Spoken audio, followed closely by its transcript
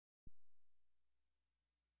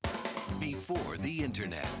before the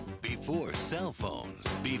internet, before cell phones,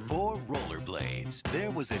 before rollerblades.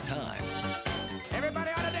 There was a time.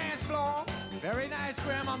 Everybody on the dance floor. Very nice,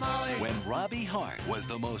 Grandma Molly. When Robbie Hart was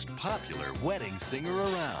the most popular wedding singer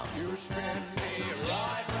around. You spin me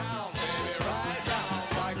right round, baby, right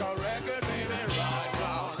round. Like a record, baby, right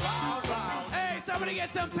round, round, round. Hey, somebody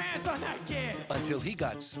get some pants on that kid. Until he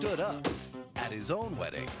got stood up at his own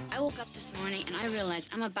wedding. I woke up this morning and I realized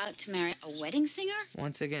I'm about to marry a wedding singer.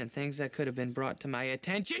 Once again, things that could have been brought to my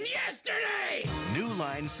attention yesterday. New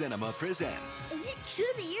Line Cinema presents. Is it true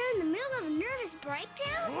that you're in the middle of a nervous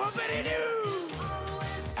breakdown? Whoopity-doo!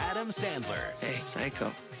 Adam Sandler. Hey,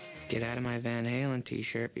 psycho. Get out of my Van Halen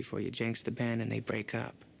t-shirt before you jinx the band and they break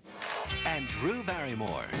up. And Drew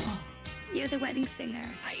Barrymore. You're the wedding singer.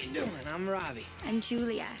 How you doing? I'm Robbie. I'm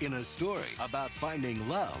Julia. In a story about finding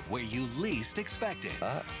love where you least expect it.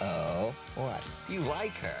 Uh-oh. What? You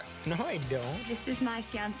like her? No, I don't. This is my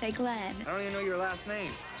fiance, Glenn. I don't even know your last name.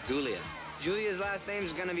 It's Gulia. Julia's last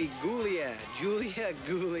name's gonna be Gulia. Julia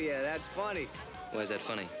Gulia. That's funny. Why is that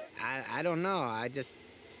funny? I don't know. I just...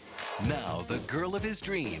 Now, the girl of his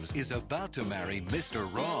dreams is about to marry Mr.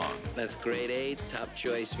 Wrong. That's grade A, top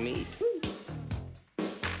choice meat.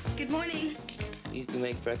 Good morning. You can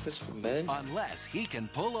make breakfast for bed? Unless he can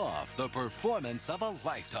pull off the performance of a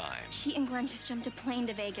lifetime. She and Glenn just jumped a plane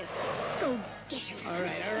to Vegas. Go get her. All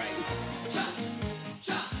right.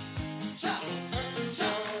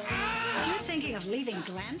 You're thinking of leaving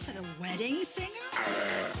Glenn for the wedding singer?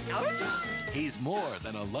 He's more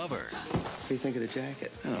than a lover. What do you think of the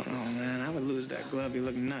jacket? I don't know, man. I would lose that glove. You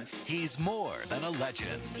look nuts. He's more than a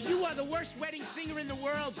legend. You are the worst wedding singer in the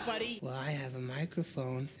world, buddy. Well, I have a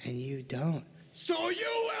microphone, and you don't. So you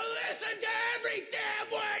will listen to every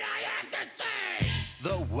damn word I have to say!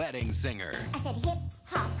 The wedding singer. I said hip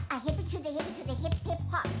hop, a hip to the hip hip hip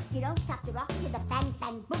hop. You don't stop the rock to the bang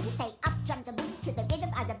bang boogie. Say up jump the boogie to the rhythm.